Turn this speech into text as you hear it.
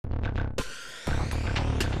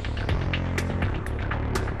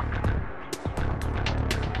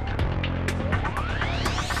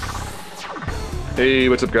Hey,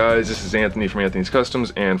 what's up guys? This is Anthony from Anthony's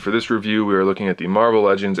Customs, and for this review we are looking at the Marvel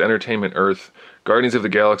Legends Entertainment Earth Guardians of the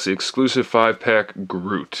Galaxy exclusive 5-pack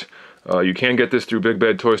GROOT. You can get this through Big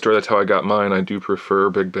Bad Toy Store. That's how I got mine. I do prefer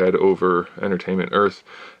Big Bad over Entertainment Earth.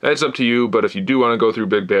 That's up to you, but if you do want to go through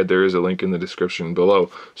Big Bad, there is a link in the description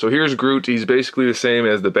below. So here's GROOT. He's basically the same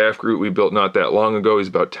as the BAF GROOT we built not that long ago. He's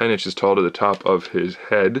about 10 inches tall to the top of his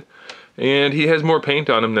head. And he has more paint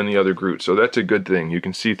on him than the other GROOT, so that's a good thing. You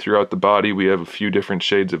can see throughout the body we have a few different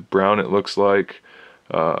shades of brown, it looks like.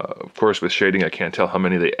 Of course, with shading I can't tell how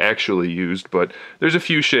many they actually used, but there's a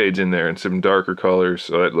few shades in there and some darker colors,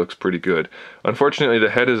 so that looks pretty good. Unfortunately, the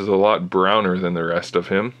head is a lot browner than the rest of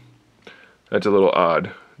him. That's a little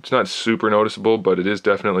odd. It's not super noticeable, but it is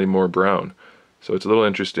definitely more brown. So it's a little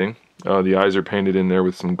interesting. The eyes are painted in there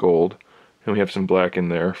with some gold, and we have some black in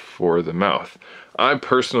there for the mouth. I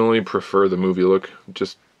personally prefer the movie look,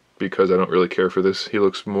 just because I don't really care for this. He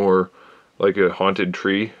looks more like a haunted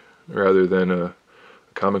tree rather than a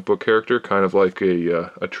comic book character, kind of like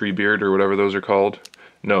a Treebeard or whatever those are called.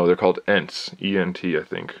 No, they're called Ents, E-N-T, I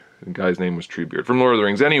think. The guy's name was Treebeard from Lord of the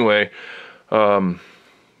Rings. Anyway,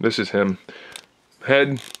 this is him.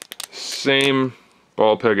 Head, same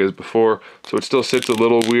ball peg as before, so it still sits a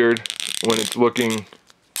little weird when it's looking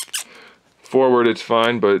forward. It's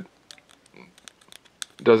fine, but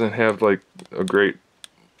doesn't have like a great,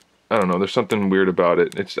 I don't know, there's something weird about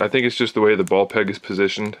it. I think it's just the way the ball peg is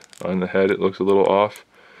positioned on the head. It looks a little off,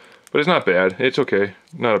 but it's not bad. It's okay,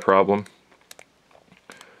 not a problem.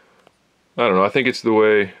 I don't know, I think it's the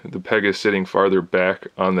way the peg is sitting farther back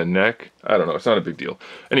on the neck. I don't know, it's not a big deal.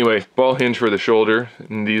 Anyway, ball hinge for the shoulder,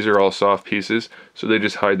 and these are all soft pieces, so they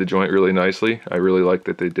just hide the joint really nicely. I really like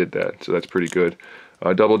that they did that, so that's pretty good.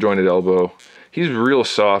 Double jointed elbow. He's real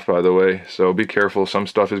soft, by the way, so be careful. Some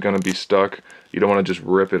stuff is going to be stuck. You don't want to just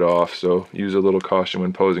rip it off, so use a little caution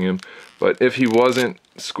when posing him. But if he wasn't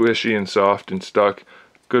squishy and soft and stuck,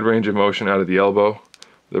 good range of motion out of the elbow.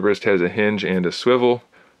 The wrist has a hinge and a swivel.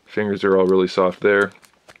 Fingers are all really soft there.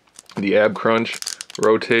 The ab crunch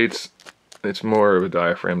rotates. It's more of a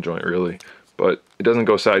diaphragm joint, really, but it doesn't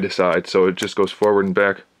go side to side, so it just goes forward and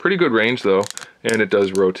back. Pretty good range, though, and it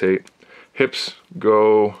does rotate. Hips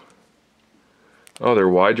go... Oh, they're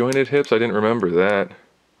wide-jointed hips? I didn't remember that.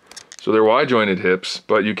 So they're wide-jointed hips,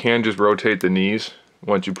 but you can just rotate the knees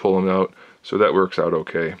once you pull them out, so that works out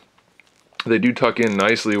okay. They do tuck in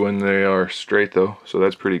nicely when they are straight, though, so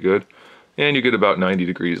that's pretty good. And you get about 90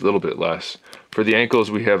 degrees, a little bit less. For the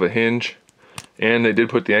ankles, we have a hinge, and they did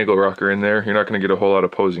put the ankle rocker in there. You're not going to get a whole lot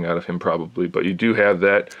of posing out of him, probably, but you do have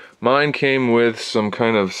that. Mine came with some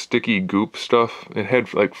kind of sticky goop stuff. It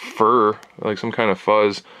had, like, fur, like some kind of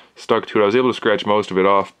fuzz stuck to it. I was able to scratch most of it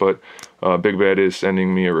off, but Big Bad is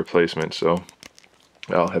sending me a replacement, so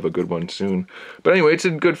I'll have a good one soon. But anyway, it's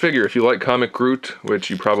a good figure. If you like comic GROOT,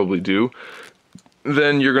 which you probably do,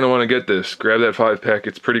 then you're going to want to get this. Grab that 5-pack.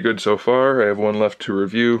 It's pretty good so far. I have one left to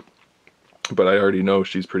review, but I already know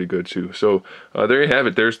she's pretty good too. So there you have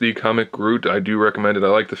it. There's the comic GROOT. I do recommend it. I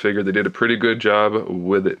like the figure. They did a pretty good job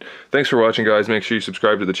with it. Thanks for watching, guys. Make sure you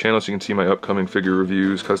subscribe to the channel so you can see my upcoming figure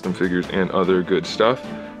reviews, custom figures, and other good stuff.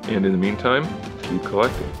 And in the meantime, keep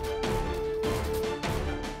collecting.